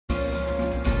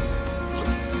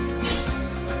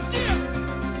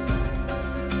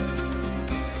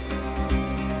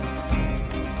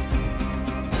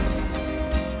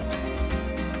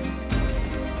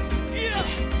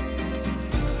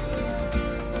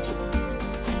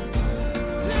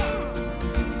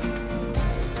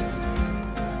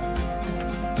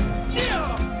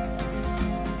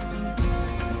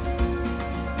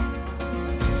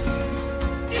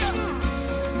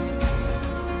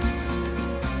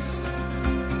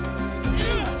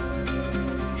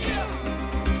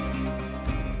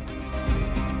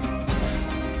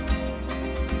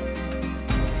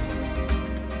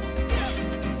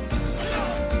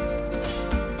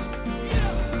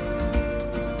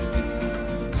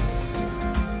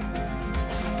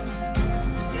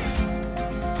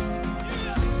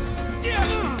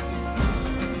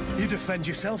defend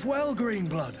yourself well,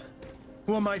 Greenblood.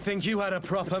 One might think you had a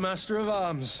proper master of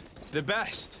arms. The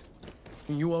best.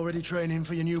 You already training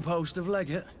for your new post of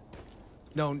legate?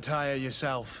 Don't tire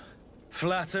yourself.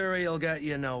 Flattery'll get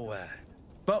you nowhere.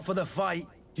 But for the fight,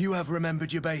 you have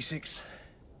remembered your basics.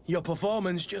 Your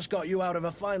performance just got you out of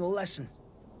a final lesson.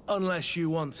 Unless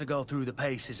you want to go through the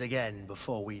paces again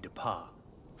before we depart.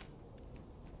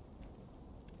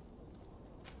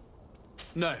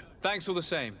 No, thanks all the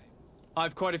same.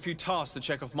 I've quite a few tasks to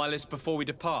check off my list before we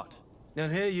depart.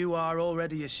 And here you are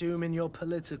already assuming your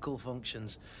political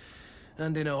functions.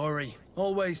 And in a hurry.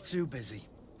 Always too busy.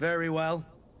 Very well.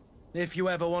 If you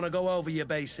ever want to go over your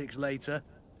basics later,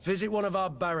 visit one of our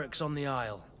barracks on the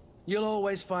Isle. You'll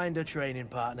always find a training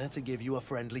partner to give you a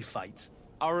friendly fight.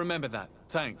 I'll remember that,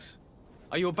 thanks.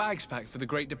 Are your bags packed for the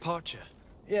great departure?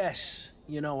 Yes,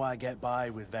 you know I get by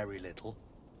with very little.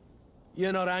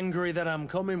 You're not angry that I'm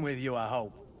coming with you, I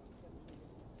hope.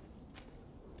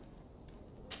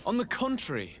 On the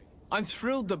contrary, I'm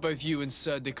thrilled that both you and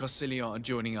Sir de Corsilian are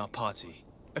joining our party.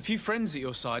 A few friends at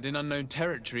your side in unknown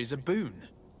territory is a boon.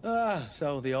 Ah,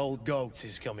 so the old goat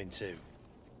is coming too.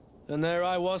 And there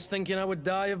I was thinking I would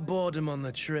die of boredom on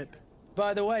the trip.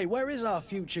 By the way, where is our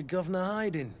future governor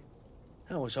hiding?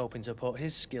 I was hoping to put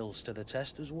his skills to the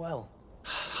test as well.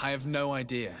 I have no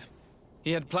idea.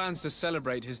 He had plans to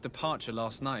celebrate his departure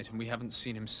last night, and we haven't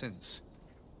seen him since.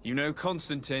 You know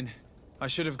Constantine. I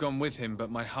should have gone with him,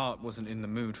 but my heart wasn't in the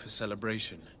mood for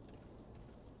celebration.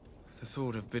 The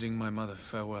thought of bidding my mother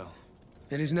farewell.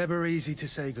 It is never easy to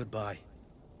say goodbye.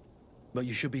 But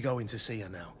you should be going to see her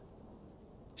now.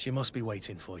 She must be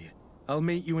waiting for you. I'll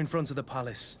meet you in front of the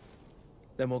palace.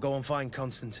 Then we'll go and find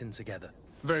Constantine together.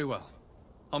 Very well.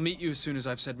 I'll meet you as soon as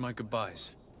I've said my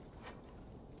goodbyes.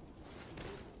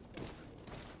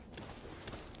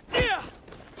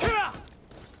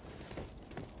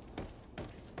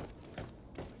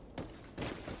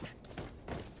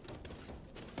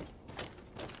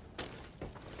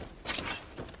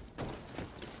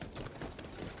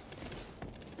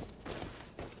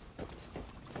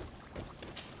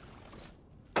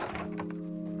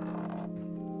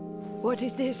 What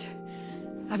is this?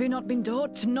 Have you not been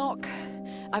taught to knock?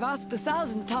 I've asked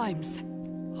 1,000 times.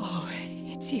 Oh,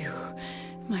 it's you,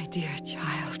 my dear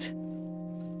child.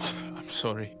 I'm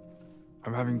sorry.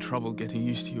 I'm having trouble getting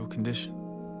used to your condition.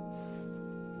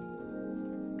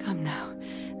 Come now,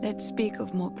 let's speak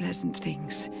of more pleasant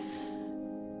things.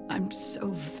 I'm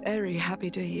so very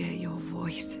happy to hear your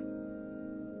voice.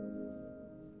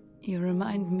 You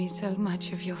remind me so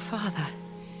much of your father.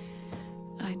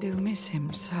 I do miss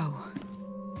him so.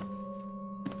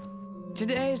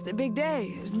 Today is the big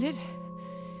day, isn't it?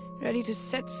 Ready to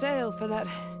set sail for that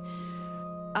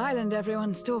island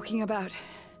everyone's talking about.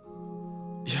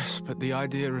 Yes, but the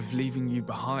idea of leaving you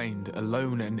behind,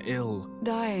 alone and ill...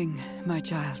 Dying, my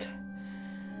child.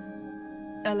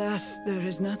 Alas, there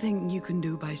is nothing you can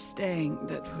do by staying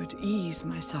that would ease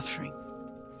my suffering.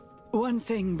 One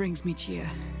thing brings me cheer.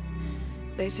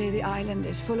 They say the island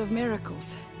is full of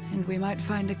miracles, and we might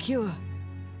find a cure.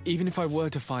 Even if I were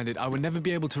to find it, I would never be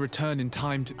able to return in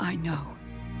time to... I know.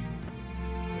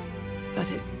 But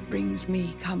it brings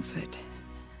me comfort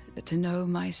to know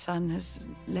my son has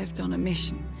left on a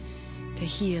mission to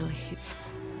heal his...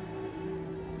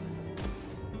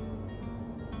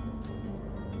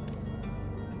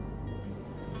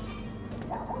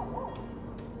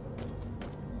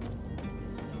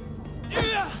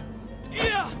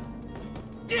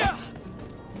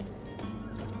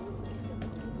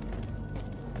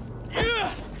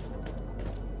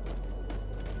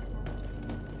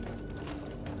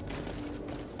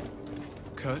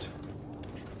 Kurt?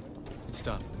 It's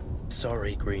done.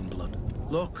 Sorry, Greenblood.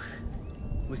 Look,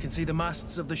 we can see the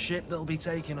masts of the ship that'll be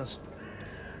taking us.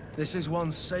 This is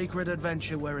one sacred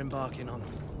adventure we're embarking on.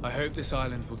 I hope this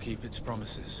island will keep its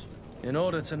promises. In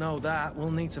order to know that, we'll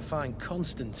need to find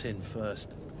Constantine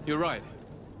first. You're right.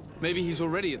 Maybe he's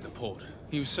already at the port.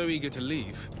 He was so eager to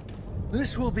leave.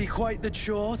 This will be quite the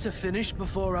chore to finish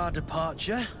before our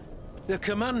departure. The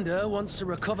commander wants to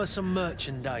recover some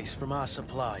merchandise from our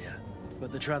supplier,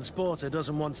 but the transporter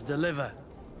doesn't want to deliver.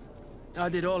 I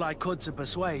did all I could to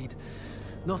persuade.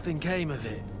 Nothing came of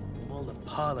it. All the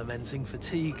parliamenting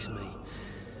fatigues me.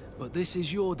 But this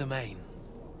is your domain.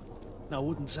 I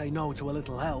wouldn't say no to a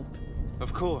little help.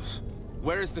 Of course.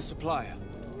 Where is the supplier?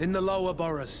 In the lower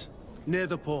boroughs, near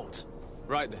the port.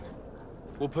 Right then.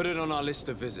 We'll put it on our list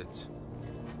of visits.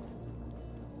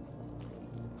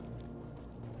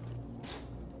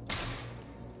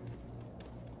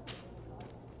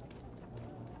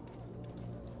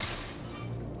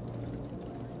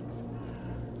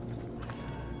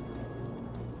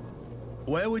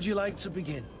 Where would you like to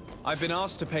begin? I've been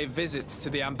asked to pay visits to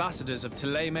the ambassadors of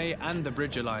Thélème and the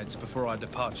Bridge Alliance before our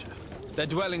departure. Their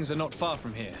dwellings are not far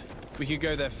from here. We could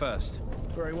go there first.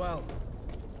 Very well.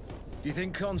 Do you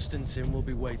think Constantine will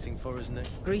be waiting for us, Nick?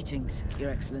 Greetings,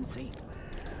 Your Excellency.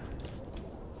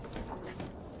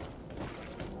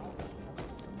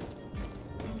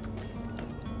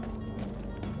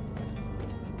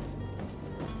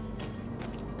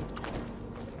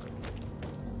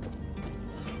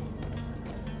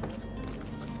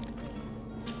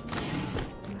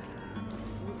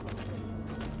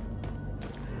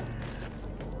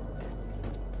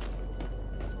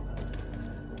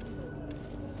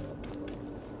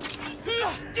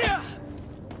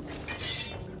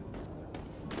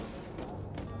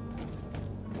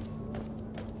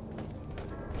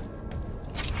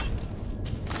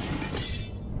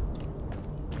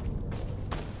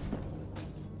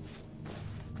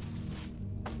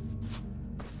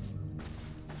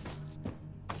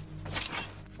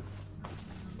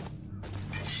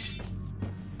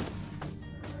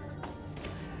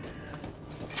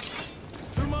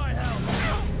 To my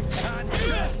help! And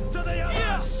death to the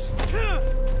others!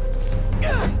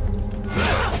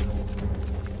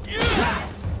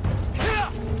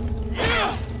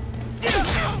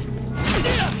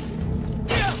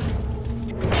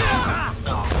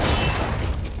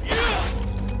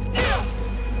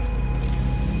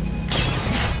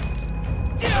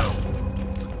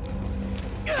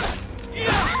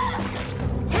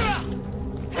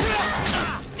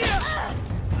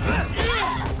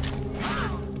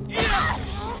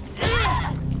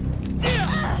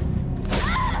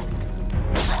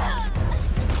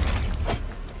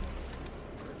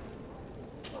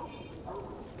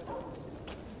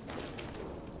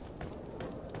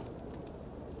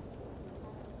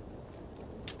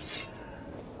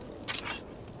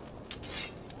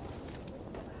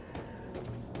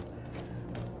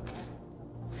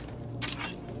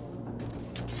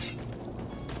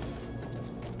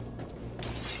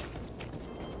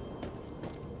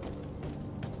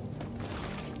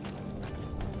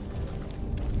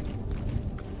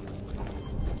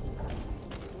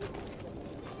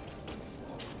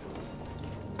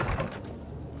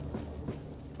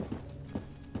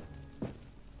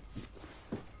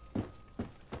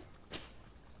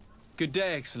 Good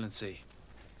day, Excellency.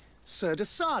 Sir de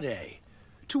Sardet,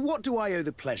 to what do I owe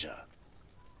the pleasure?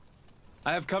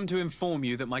 I have come to inform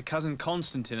you that my cousin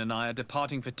Constantine and I are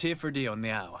departing for Tirfredi on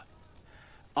the hour.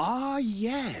 Ah,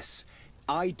 yes.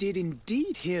 I did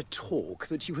indeed hear talk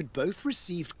that you had both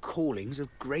received callings of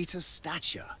greater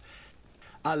stature.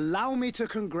 Allow me to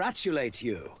congratulate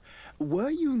you.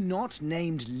 Were you not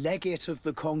named legate of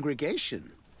the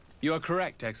congregation? You are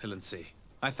correct, Excellency.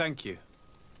 I thank you.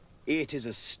 It is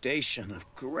a station of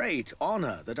great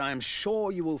honor that I am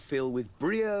sure you will fill with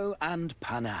brio and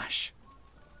panache.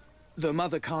 The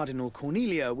Mother Cardinal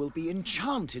Cornelia will be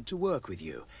enchanted to work with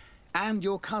you, and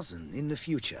your cousin in the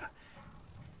future.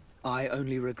 I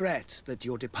only regret that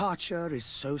your departure is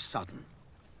so sudden.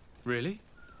 Really?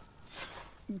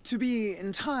 To be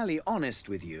entirely honest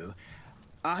with you,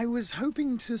 I was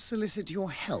hoping to solicit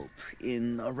your help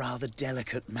in a rather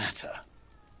delicate matter.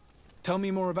 Tell me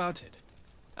more about it.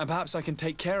 And perhaps I can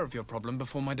take care of your problem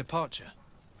before my departure.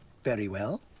 Very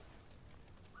well.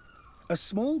 A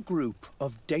small group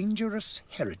of dangerous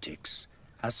heretics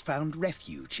has found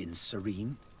refuge in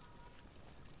Serene.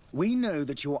 We know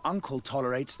that your uncle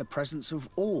tolerates the presence of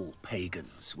all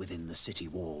pagans within the city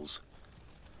walls.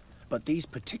 But these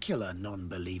particular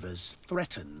non-believers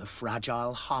threaten the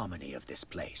fragile harmony of this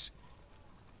place.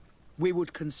 We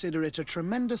would consider it a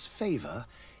tremendous favor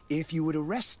if you would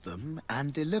arrest them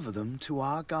and deliver them to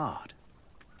our guard.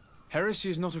 Heresy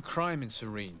is not a crime in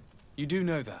Serene. You do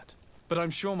know that. But I'm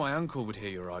sure my uncle would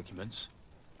hear your arguments.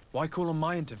 Why call on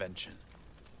my intervention?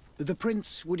 The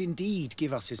Prince would indeed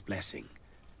give us his blessing,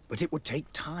 but it would take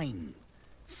time.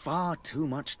 Far too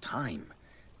much time.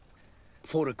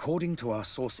 For according to our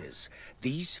sources,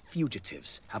 these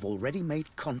fugitives have already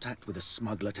made contact with a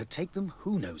smuggler to take them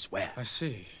who knows where. I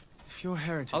see. If you're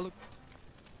heretic...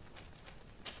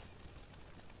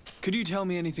 Could you tell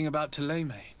me anything about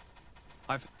Thélème?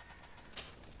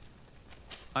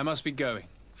 I must be going.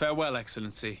 Farewell,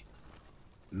 Excellency.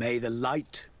 May the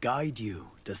light guide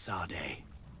you, de Sardet.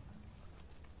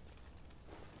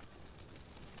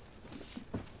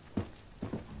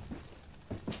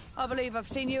 I believe I've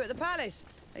seen you at the palace.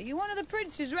 Are you one of the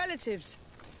prince's relatives?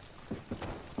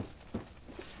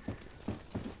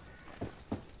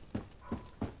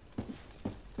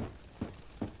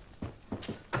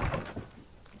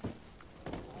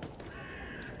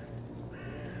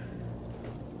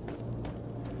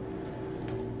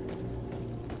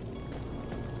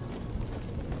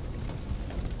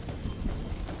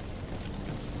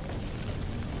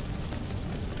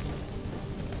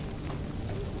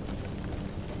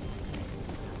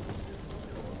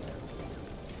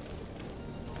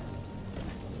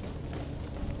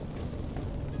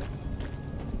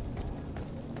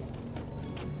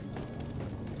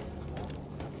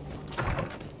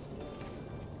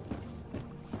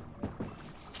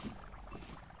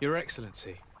 Your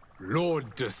Excellency.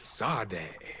 Lord de Sade,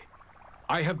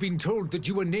 I have been told that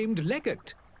you were named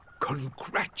legate.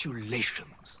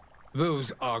 Congratulations.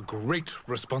 Those are great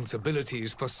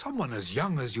responsibilities for someone as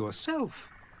young as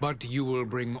yourself. But you will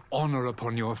bring honor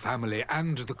upon your family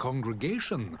and the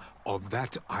congregation. Of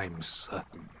that, I'm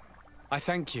certain. I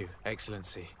thank you,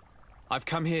 Excellency. I've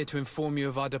come here to inform you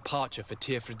of our departure for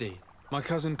Teerfredi. My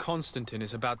cousin Constantine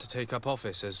is about to take up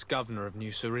office as governor of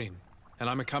New Serene, and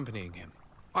I'm accompanying him.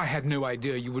 I had no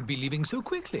idea you would be leaving so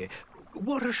quickly.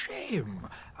 What a shame.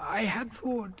 I had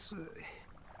thought...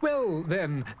 Well,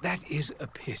 then, that is a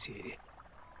pity.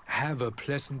 Have a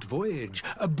pleasant voyage,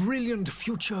 a brilliant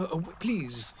future.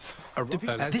 Please, I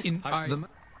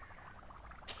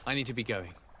need to be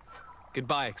going.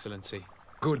 Goodbye, Excellency.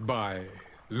 Goodbye,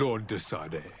 Lord de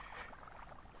Sade.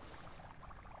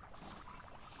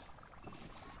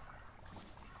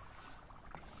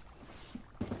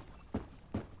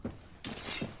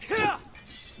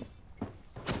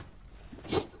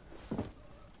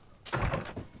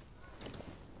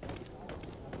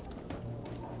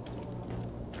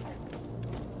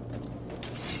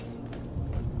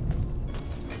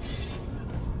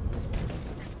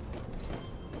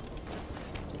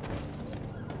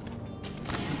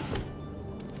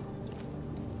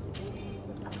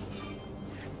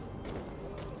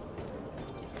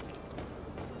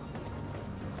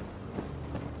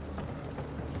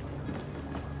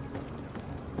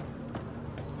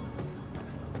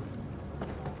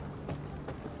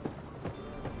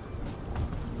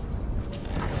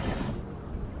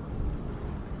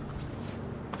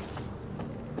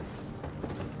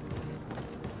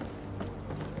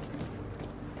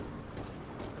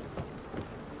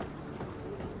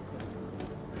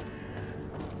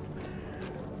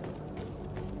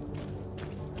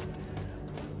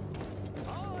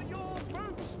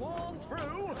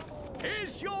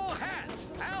 Is your hat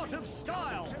out of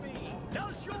style?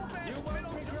 Does your best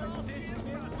belong to last? This is a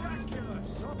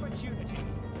miraculous opportunity.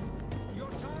 Your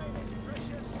time is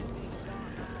precious in these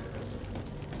dark hours.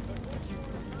 But what you're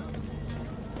about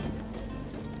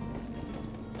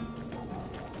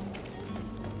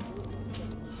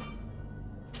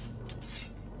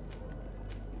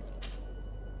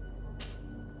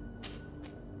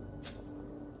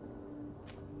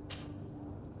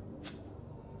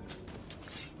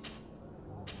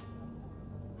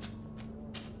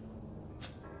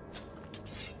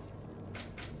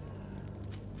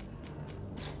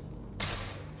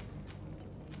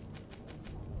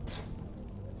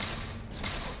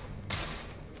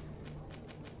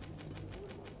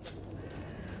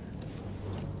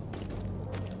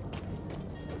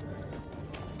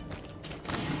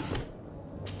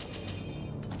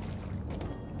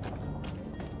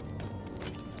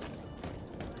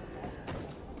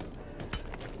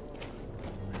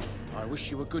I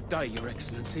wish you a good day, Your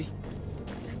Excellency.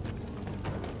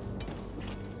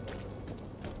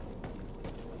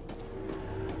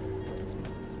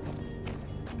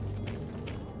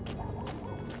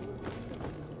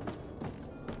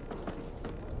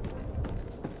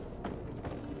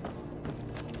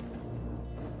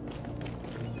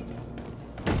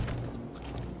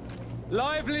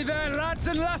 Lively there, lads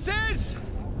and lasses!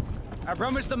 I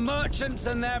promised the merchants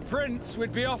and their prince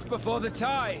we'd be off before the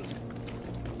tide.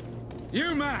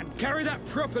 You, man, carry that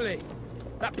properly.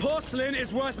 That porcelain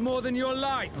is worth more than your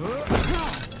life.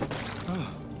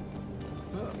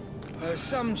 There are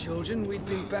some children we'd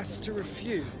been best to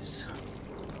refuse.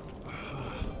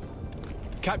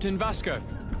 Captain Vasco.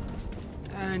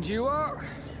 And you are?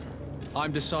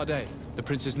 I'm de Sade, the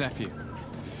prince's nephew.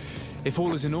 If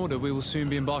all is in order, we will soon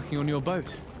be embarking on your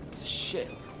boat. It's a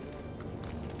ship,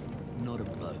 not a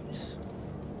boat.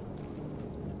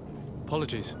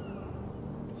 Apologies.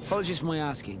 Apologies for my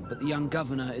asking, but the young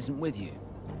governor isn't with you.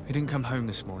 He didn't come home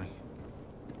this morning.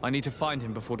 I need to find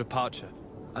him before departure.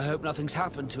 I hope nothing's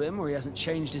happened to him or he hasn't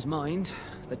changed his mind.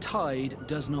 The tide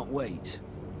does not wait.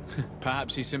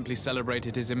 Perhaps he simply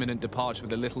celebrated his imminent departure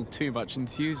with a little too much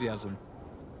enthusiasm.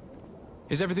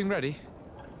 Is everything ready?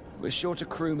 We're short a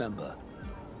crew member.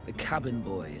 The cabin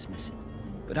boy is missing.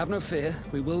 But have no fear,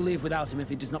 we will leave without him if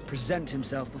he does not present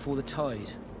himself before the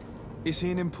tide. Is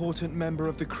he an important member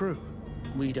of the crew?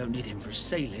 We don't need him for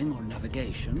sailing or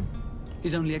navigation.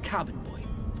 He's only a cabin boy.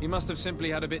 He must have simply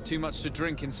had a bit too much to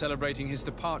drink in celebrating his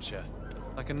departure.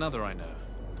 Like another I know.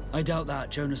 I doubt that.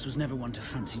 Jonas was never one to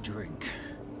fancy drink.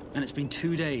 And it's been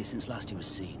 2 days since last he was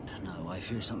seen. No, I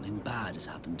fear something bad has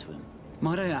happened to him.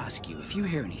 Might I ask you, if you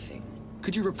hear anything,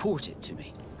 could you report it to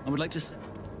me? I would like to say...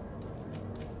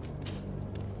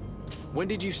 When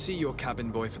did you see your cabin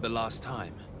boy for the last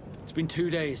time? It's been 2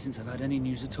 days since I've had any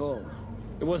news at all.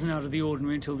 It wasn't out of the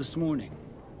ordinary until this morning.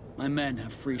 My men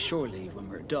have free shore leave when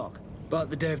we're at dock. But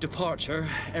the day of departure,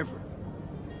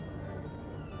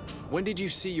 When did you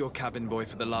see your cabin boy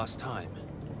for the last time?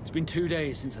 It's been 2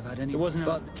 days since I've had any... It wasn't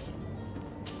but...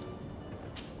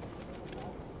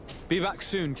 Be back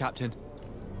soon, Captain.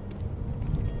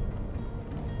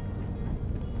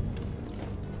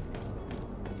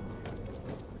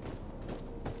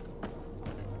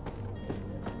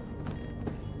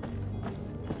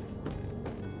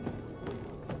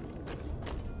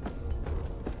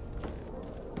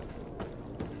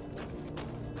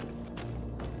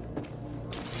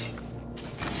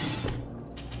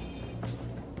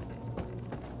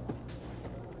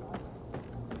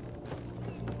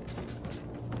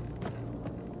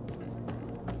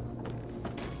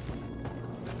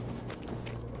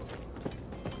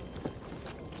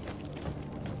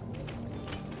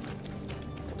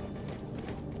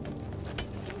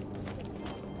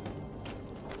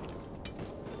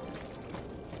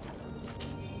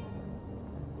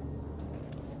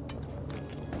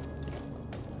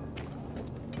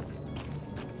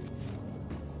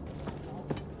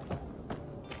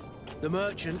 The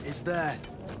merchant is there.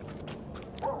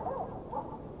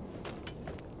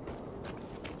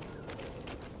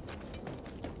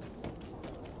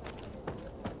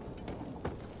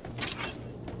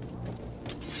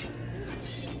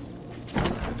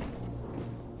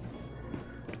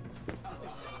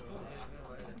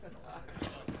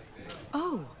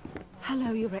 Oh,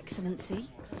 hello, Your Excellency.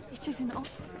 It is an...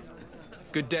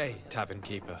 Good day, tavern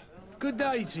keeper. Good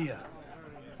day to you.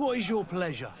 What is your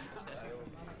pleasure?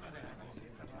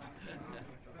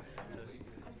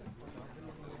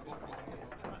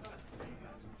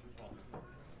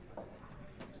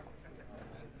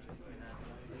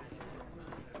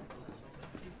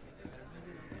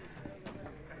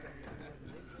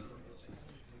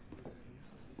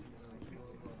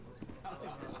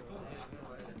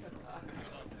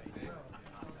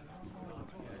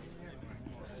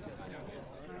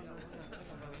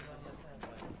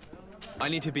 I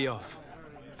need to be off.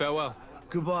 Farewell.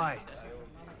 Goodbye.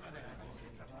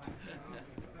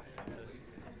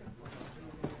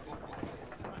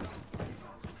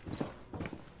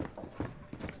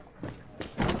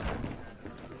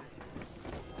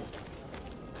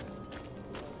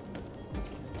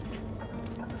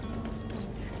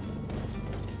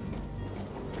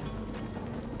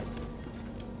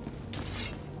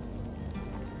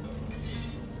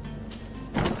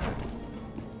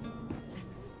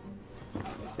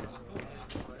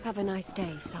 Have a nice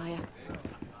day, sire.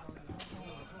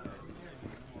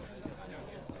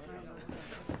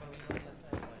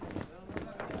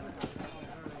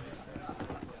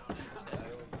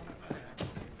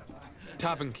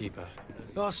 Tavern keeper.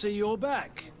 I see you're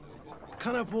back.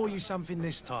 Can I pour you something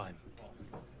this time?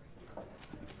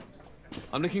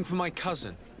 I'm looking for my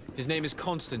cousin. His name is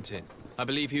Constantine. I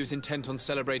believe he was intent on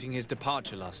celebrating his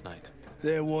departure last night.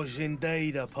 There was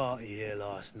indeed a party here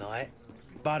last night,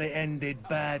 but it ended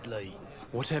badly.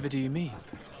 Whatever do you mean?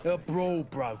 A brawl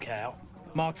broke out.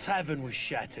 My tavern was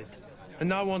shattered, and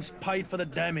no one's paid for the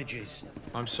damages.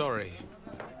 I'm sorry.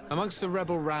 Amongst the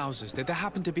rebel rousers, did there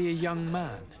happen to be a young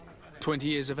man? 20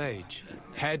 years of age.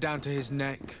 Hair down to his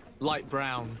neck, light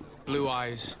brown, blue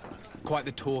eyes. Quite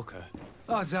the talker.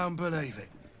 I don't believe it.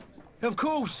 Of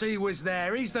course he was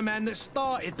there. He's the man that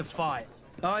started the fight.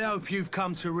 I hope you've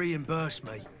come to reimburse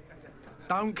me.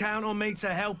 Don't count on me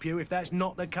to help you if that's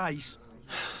not the case.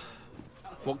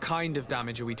 What kind of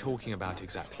damage are we talking about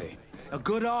exactly? A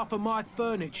good half of my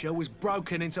furniture was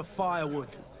broken into firewood.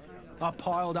 I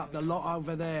piled up the lot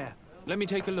over there. Let me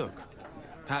take a look.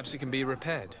 Perhaps it can be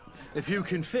repaired. If you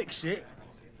can fix it,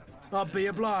 I'll be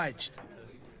obliged.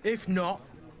 If not,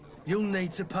 you'll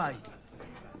need to pay.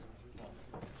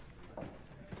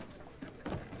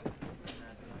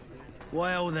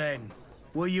 Well then,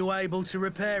 were you able to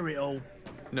repair it all?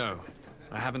 No,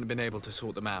 I haven't been able to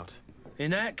sort them out.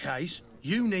 In that case,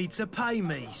 you need to pay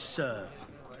me, sir.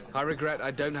 I regret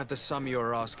I don't have the sum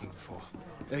you're asking for.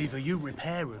 Either you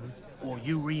repair them, or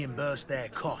you reimburse their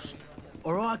cost.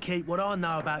 Or I keep what I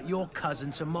know about your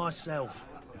cousin to myself.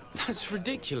 That's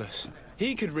ridiculous.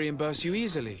 He could reimburse you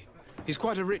easily. He's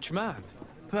quite a rich man.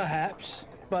 Perhaps,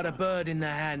 but a bird in the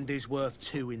hand is worth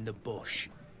two in the bush.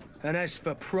 And as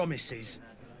for promises,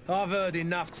 I've heard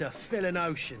enough to fill an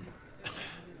ocean.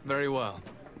 Very well.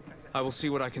 I will see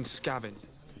what I can scavenge.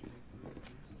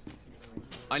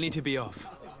 I need to be off.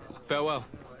 Farewell.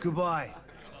 Goodbye.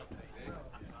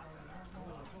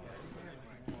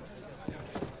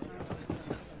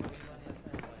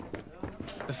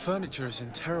 The furniture is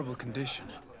in terrible condition.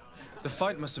 The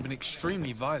fight must have been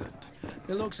extremely violent.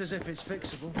 It looks as if it's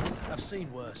fixable. I've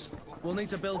seen worse. We'll need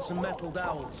to build some metal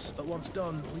dowels, but once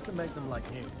done, we can make them like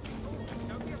new.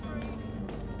 Don't be afraid.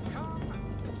 Come,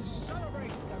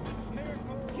 celebrate the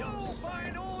miracles. You'll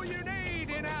find all you need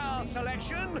in our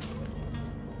selection.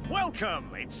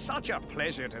 Welcome. It's such a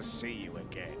pleasure to see you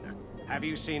again. Have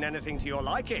you seen anything to your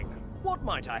liking? What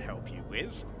might I help you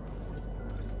with?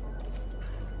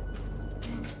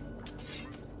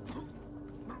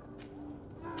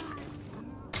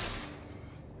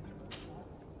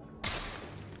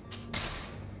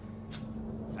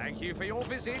 Thank you for your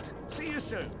visit. See you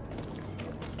soon.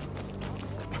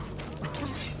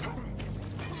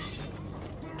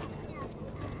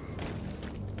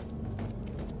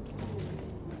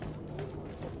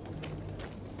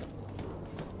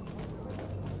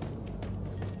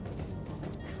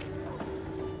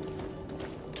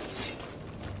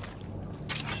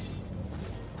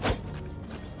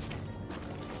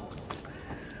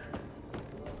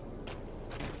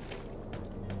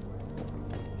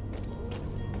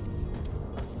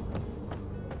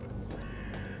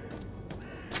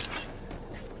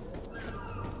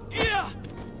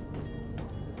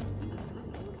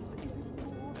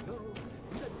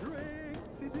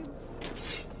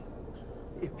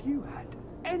 If you had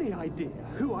any idea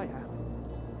who I am...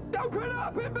 Open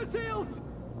up, imbeciles!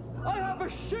 I have a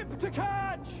ship to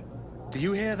catch! Do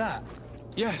you hear that?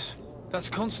 Yes, that's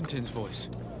Constantine's voice.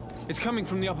 It's coming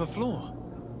from the upper floor.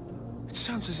 It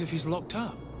sounds as if he's locked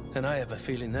up. And I have a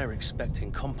feeling they're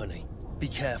expecting company. Be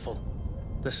careful.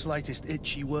 The slightest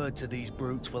itchy word to these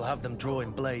brutes will have them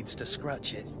drawing blades to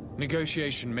scratch it.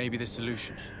 Negotiation may be the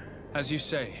solution. As you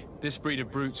say, this breed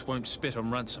of brutes won't spit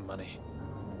on ransom money.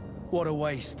 What a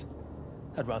waste.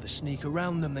 I'd rather sneak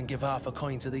around them than give half a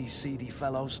coin to these seedy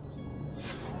fellows.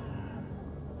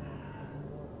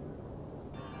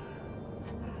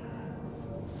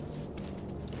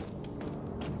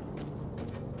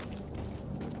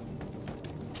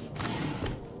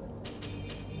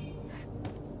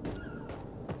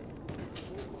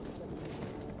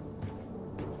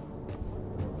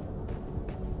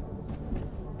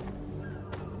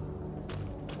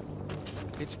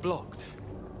 It's blocked.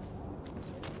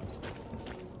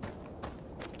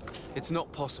 It's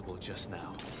not possible just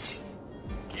now.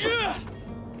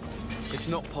 It's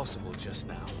not possible just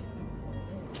now.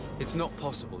 It's not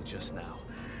possible just now.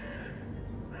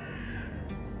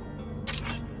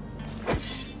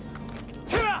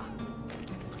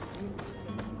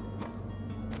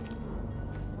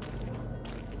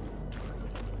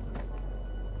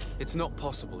 It's not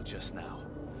possible just now.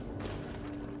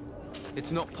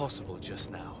 It's not possible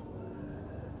just now.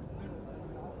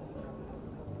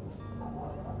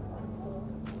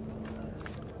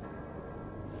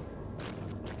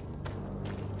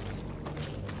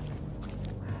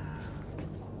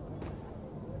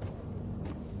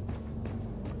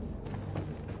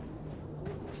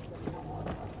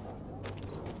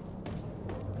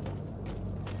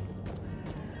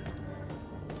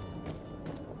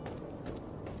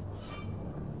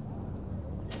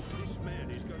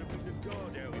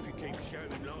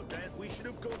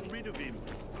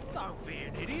 Don't be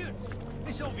an idiot.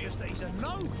 It's obvious that he's a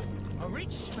noble, a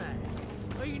rich man.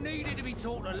 He needed to be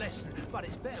taught a lesson, but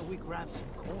it's better we grab some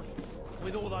coin.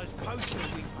 With all those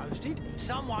posters we posted,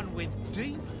 someone with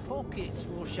deep pockets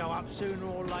will show up sooner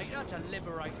or later to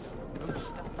liberate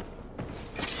Rooster.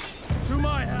 To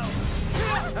my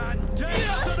help! And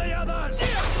death to the others!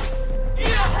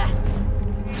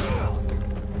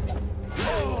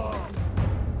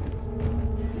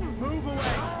 Move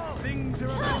away! Things are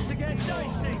about to get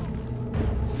dicey!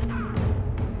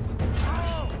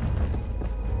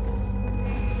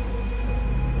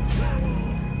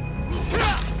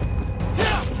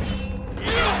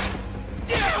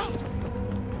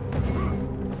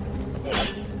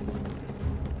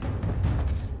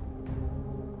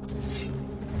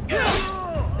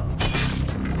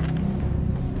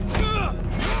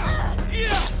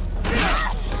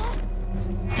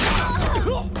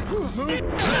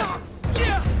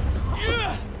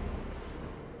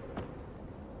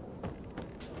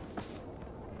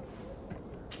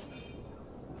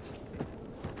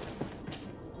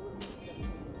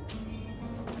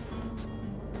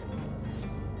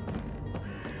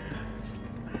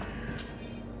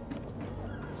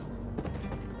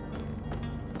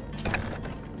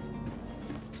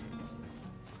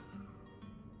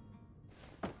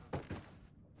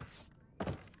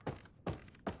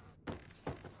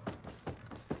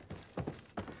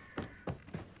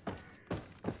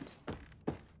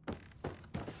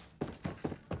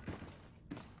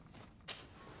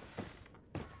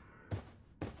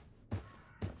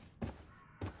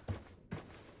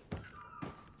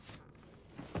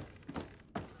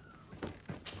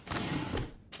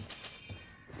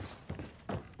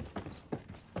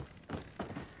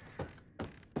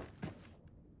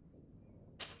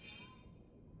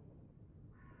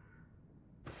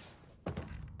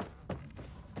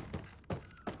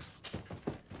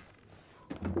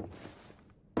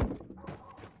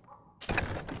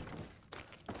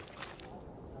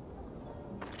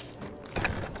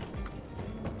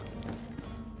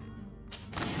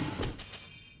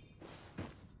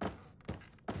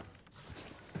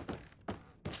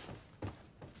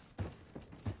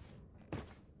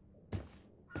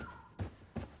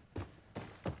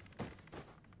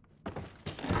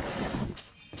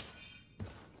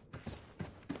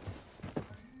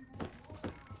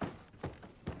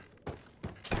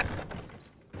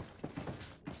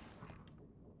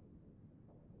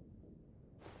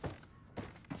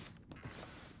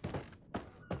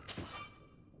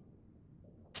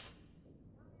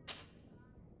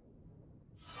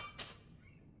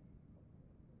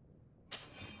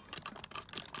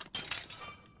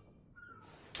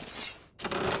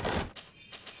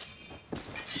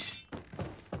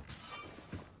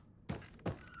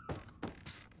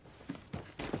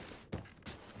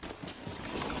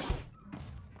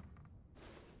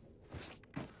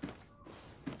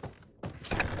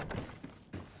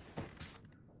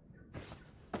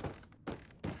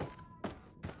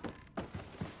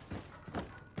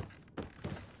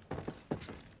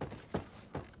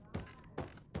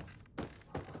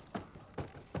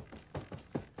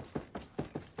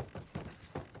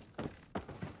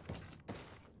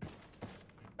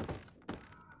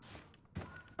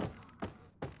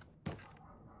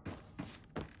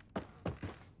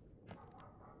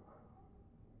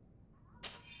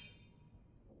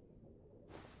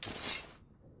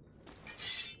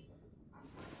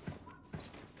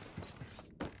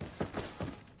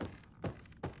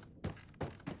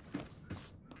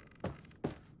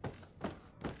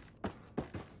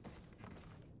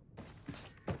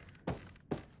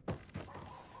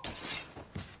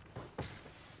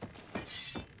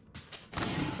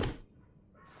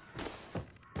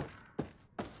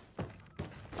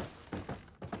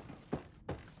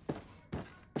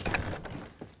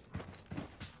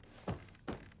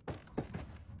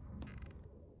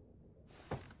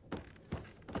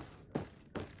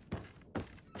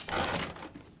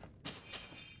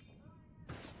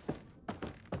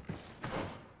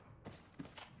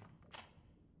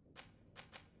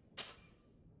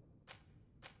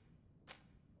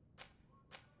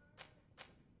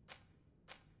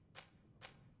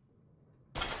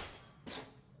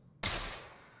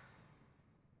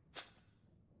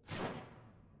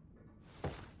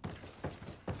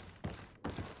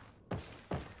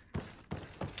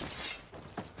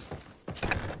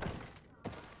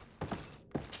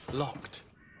 Locked.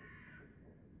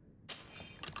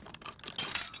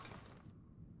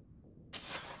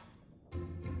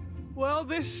 Well,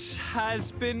 this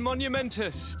has been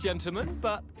monumentous, gentlemen,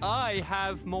 but I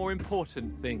have more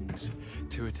important things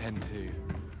to attend to.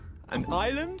 An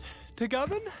island to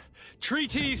govern,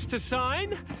 treaties to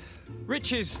sign,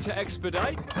 riches to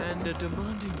expedite, and a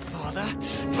demanding father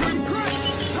to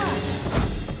impress!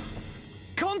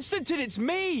 Constantine, it's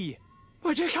me!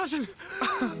 My dear cousin!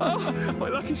 Oh, my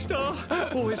lucky star!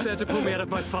 Always there to pull me out of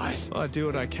my fires. I'll do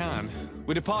what I can.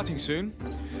 We're departing soon.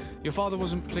 Your father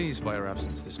wasn't pleased by your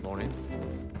absence this morning.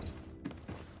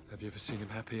 Have you ever seen him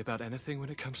happy about anything when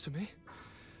it comes to me?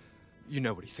 You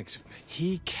know what he thinks of me.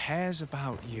 He cares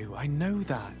about you, I know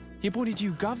that. He appointed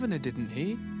you governor, didn't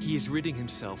he? He is ridding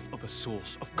himself of a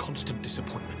source of constant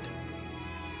disappointment.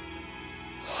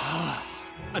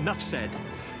 Enough said.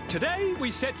 Today we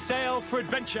set sail for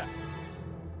adventure.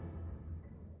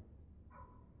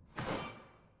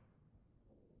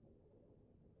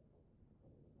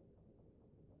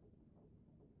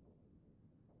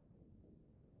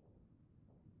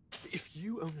 If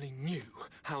you only knew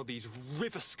how these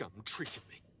river scum treated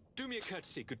me. Do me a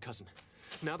courtesy, good cousin.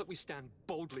 Now that we stand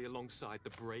boldly alongside the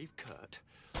brave Kurt,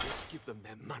 let's give them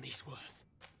their money's worth.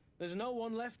 There's no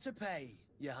one left to pay,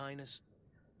 Your Highness.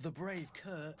 The brave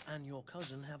Kurt and your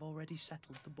cousin have already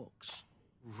settled the books.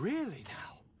 Really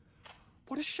now?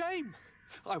 What a shame.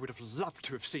 I would have loved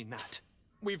to have seen that.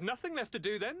 We've nothing left to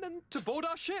do then than to board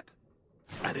our ship.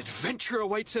 An adventure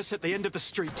awaits us at the end of the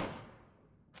street.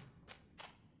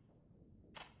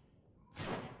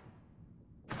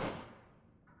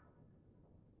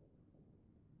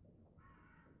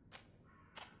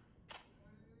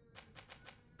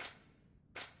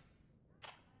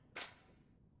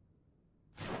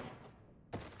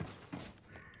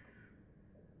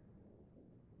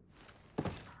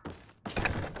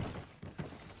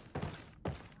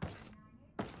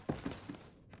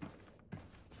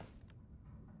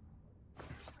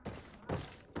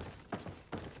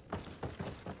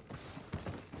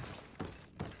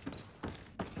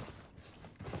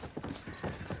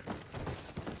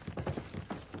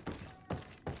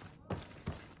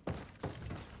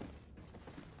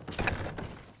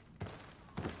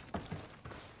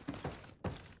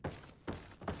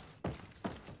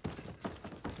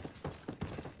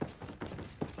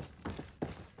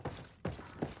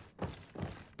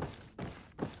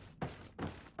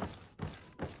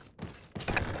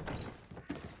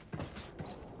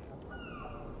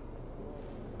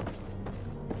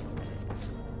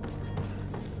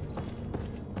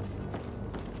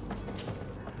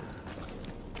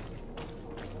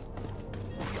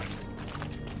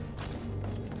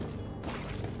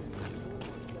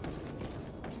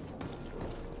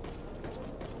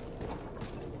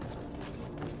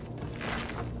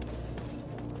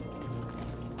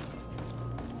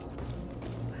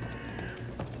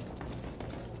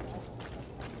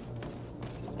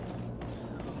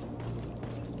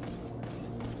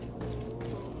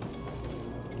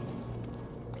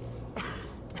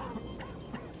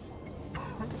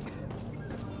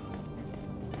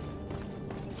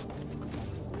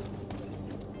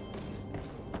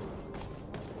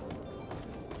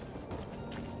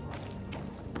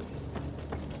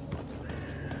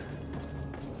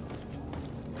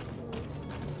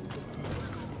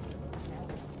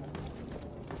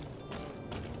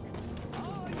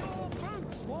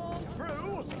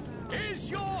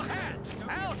 Is your hat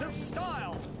out of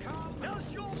style?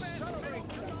 Does your best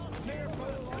make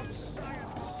fearful of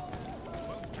science?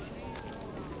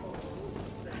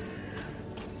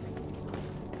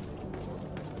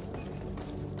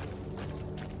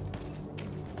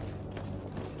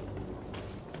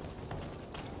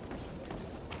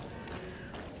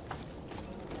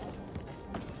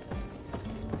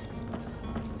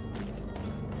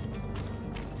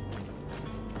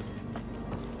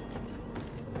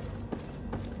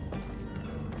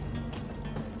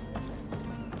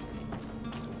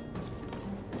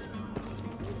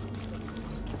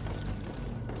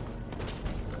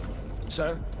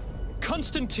 Sir?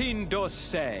 Constantine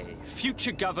d'Orsay,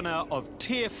 future governor of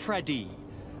Tir Freddy.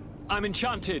 I'm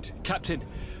enchanted, Captain.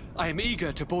 I am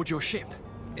eager to board your ship.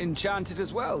 Enchanted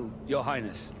as well, Your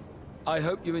Highness. I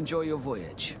hope you enjoy your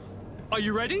voyage. Are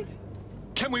you ready?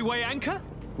 Can we weigh anchor?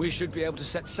 We should be able to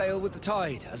set sail with the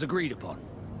tide, as agreed upon.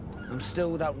 I'm still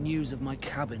without news of my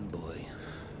cabin boy,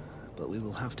 but we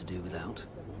will have to do without.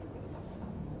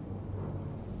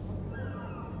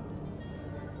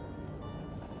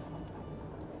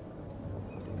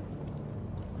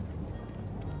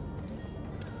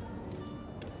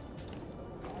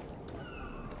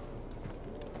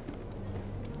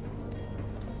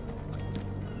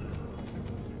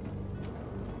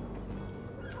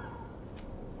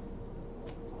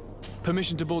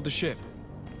 Permission to board the ship.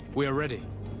 We are ready.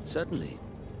 Certainly.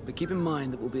 But keep in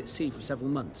mind that we'll be at sea for several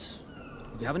months.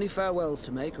 If you have any farewells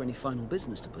to make or any final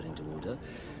business to put into order,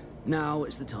 now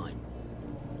is the time.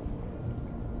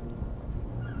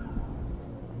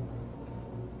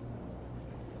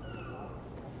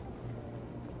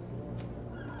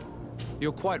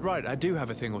 You're quite right. I do have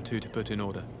a thing or two to put in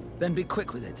order. Then be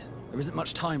quick with it. There isn't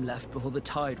much time left before the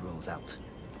tide rolls out.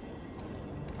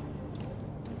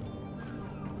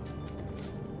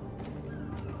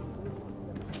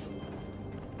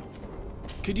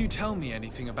 Could you tell me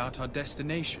anything about our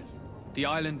destination? The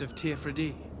island of Tir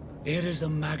Freddy? It is a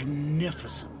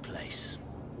magnificent place.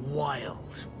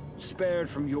 Wild. Spared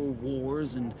from your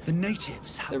wars, and the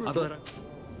natives have other...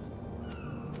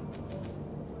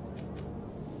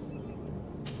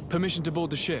 Permission to board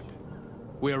the ship.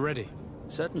 We are ready.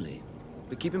 Certainly.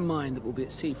 But keep in mind that we'll be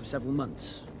at sea for several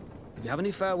months. If you have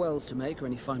any farewells to make or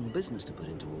any final business to put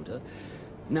into order,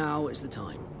 now is the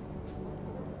time.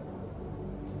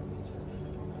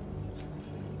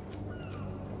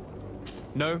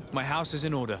 No, my house is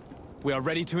in order. We are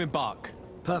ready to embark.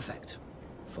 Perfect.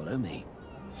 Follow me.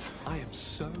 I am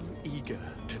so eager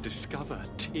to discover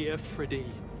Tir Freddy.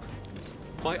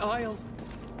 My isle.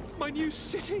 My new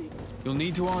city. You'll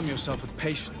need to arm yourself with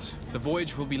patience. The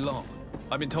voyage will be long.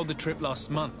 I've been told the trip lasts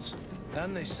months.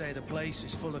 And they say the place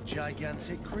is full of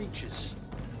gigantic creatures.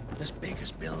 As big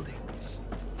as buildings.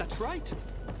 That's right.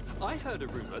 I heard a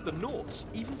rumor the Nauts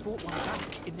even brought one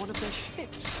back in one of their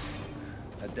ships.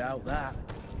 I doubt that.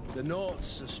 The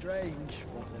Nauts are strange,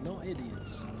 but they're not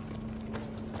idiots.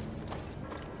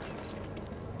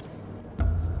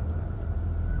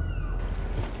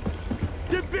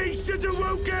 The beast is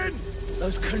awoken!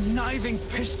 Those conniving,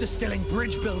 pista-stilling,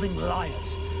 bridge-building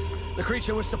liars. The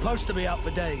creature was supposed to be out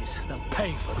for days. They'll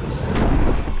pay for this.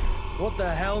 What the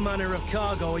hell manner of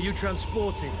cargo are you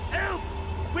transporting? Help!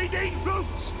 We need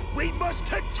routes! We must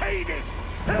contain it!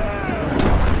 Help!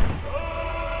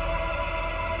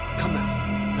 Come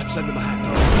now, let's lend them a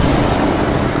hand.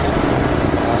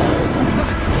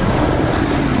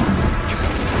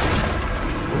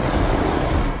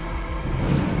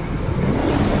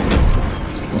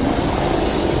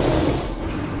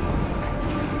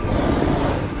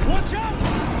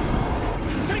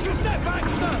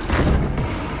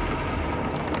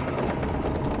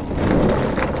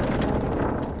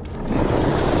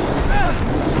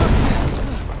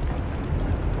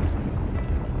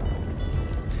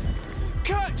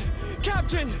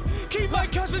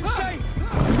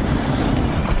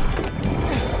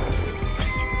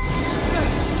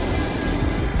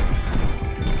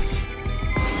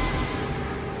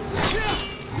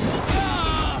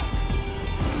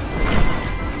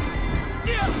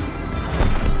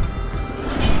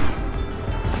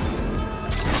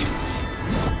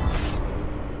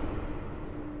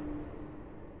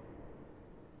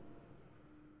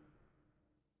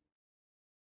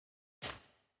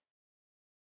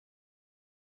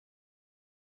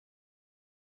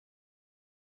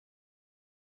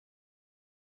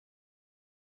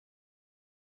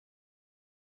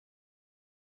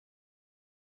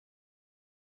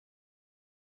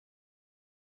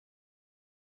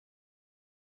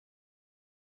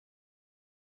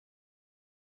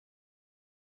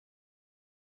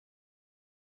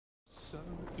 So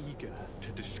eager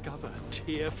to discover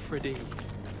Tear Freddy.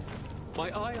 My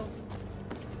isle.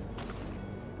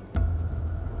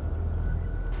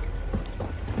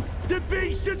 The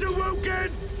beast is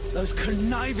awoken! Those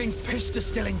conniving,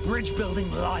 pista-stealing, bridge-building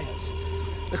liars.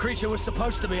 The creature was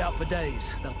supposed to be out for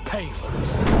days. They'll pay for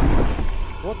this.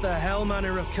 What the hell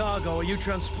manner of cargo are you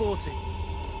transporting?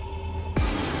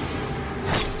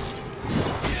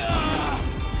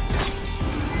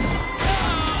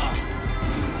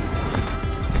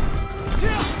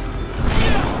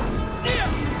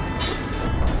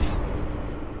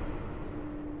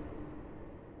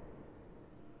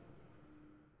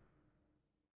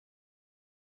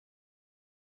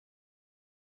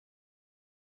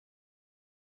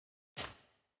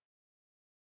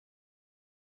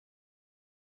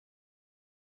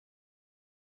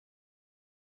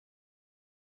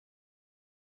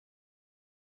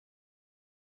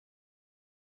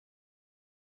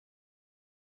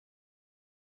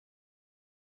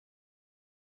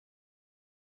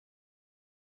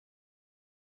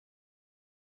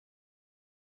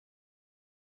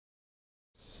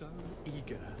 So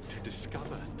eager to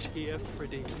discover Tear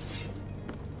Freddy.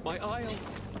 My isle.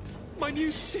 My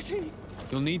new city.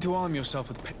 You'll need to arm yourself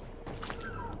with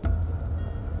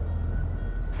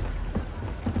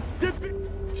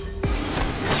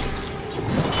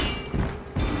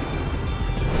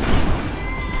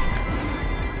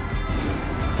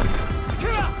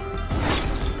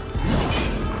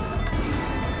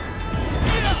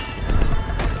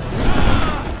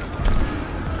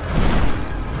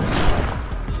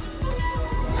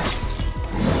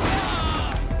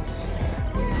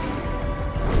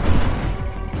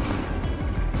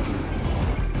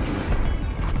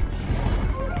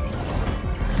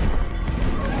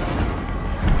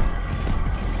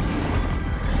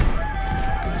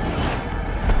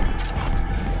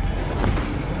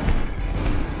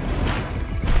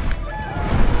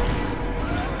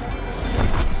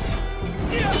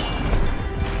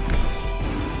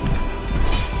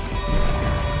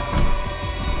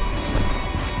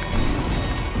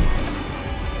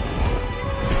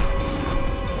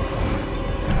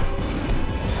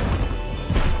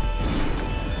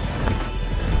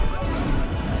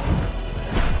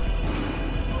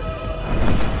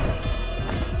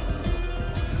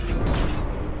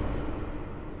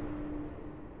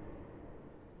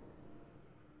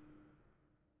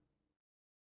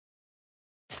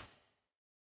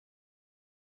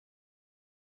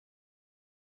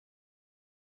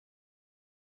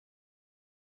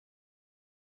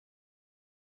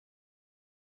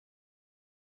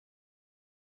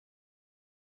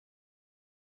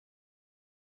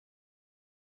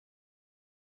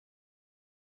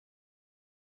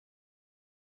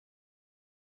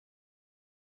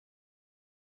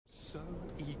So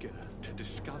eager to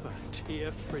discover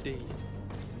Tear Freddy.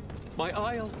 My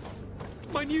isle.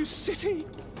 My new city.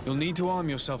 You'll need to arm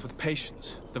yourself with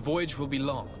patience. The voyage will be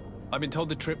long. I've been told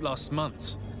the trip lasts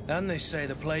months. And they say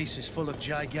the place is full of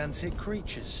gigantic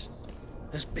creatures.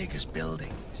 As big as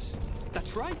buildings.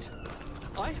 That's right.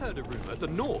 I heard a rumor the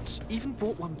Nauts even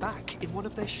brought one back in one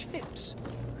of their ships.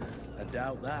 I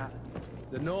doubt that.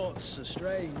 The Nauts are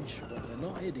strange, but they're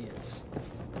not idiots.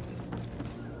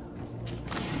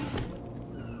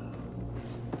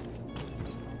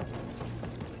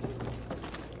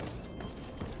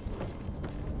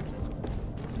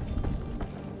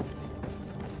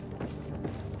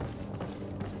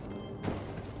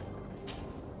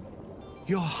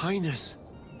 Your Highness,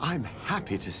 I'm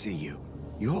happy to see you.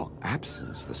 Your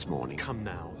absence this morning... Come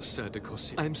now, Sir de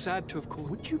Courcy. I'm sad to have called...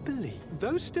 Would you believe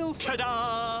those still...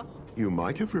 Ta-da! You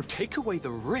might have... Take away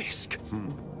the risk.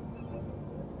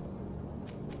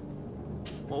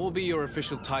 What will be your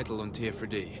official title on Tear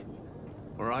Freddy?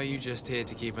 Or are you just here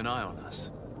to keep an eye on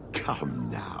us? Come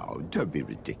now, don't be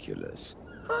ridiculous.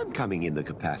 I'm coming in the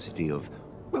capacity of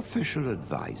official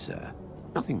advisor.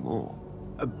 Nothing more.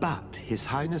 But His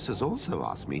Highness has also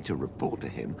asked me to report to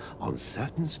him on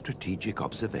certain strategic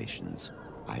observations.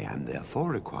 I am therefore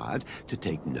required to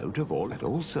take note of all and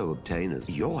also obtain as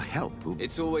your help will...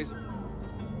 It's always...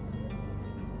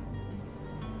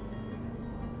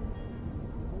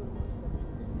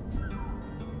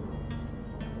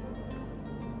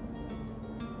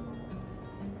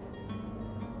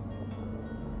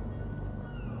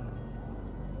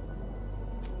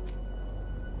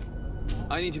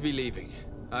 I need to be leaving.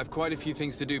 I have quite a few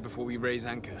things to do before we raise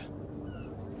anchor.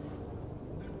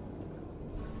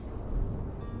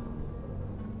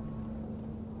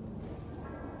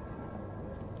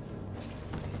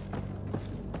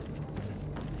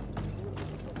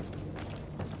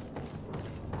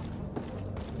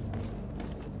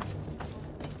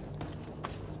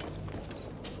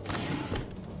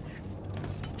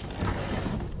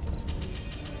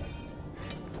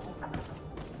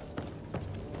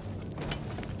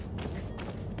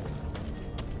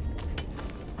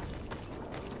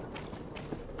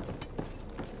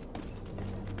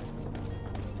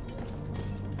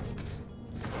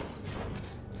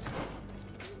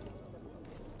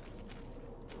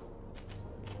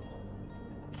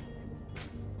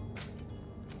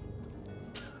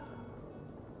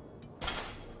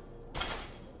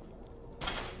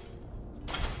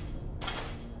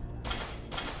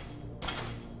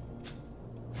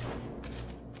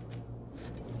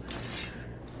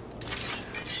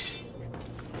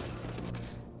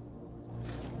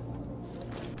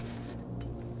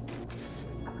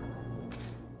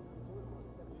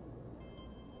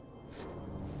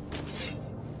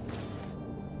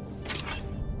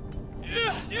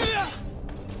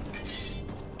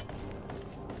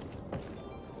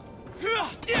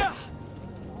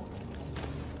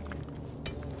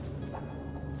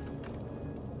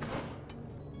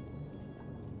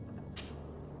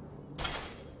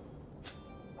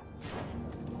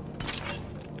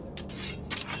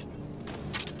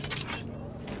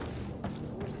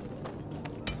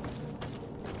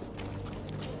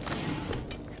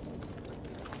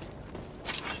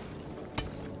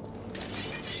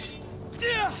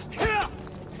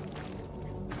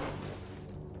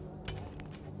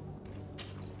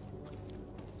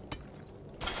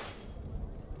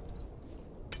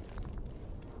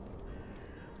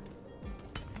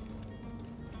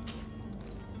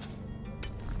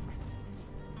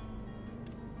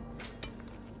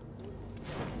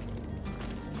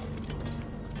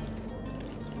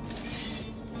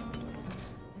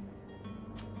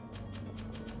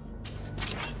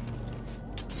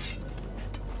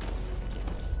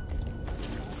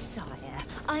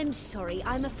 I'm sorry.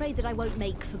 I'm afraid that I won't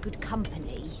make for good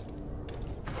company.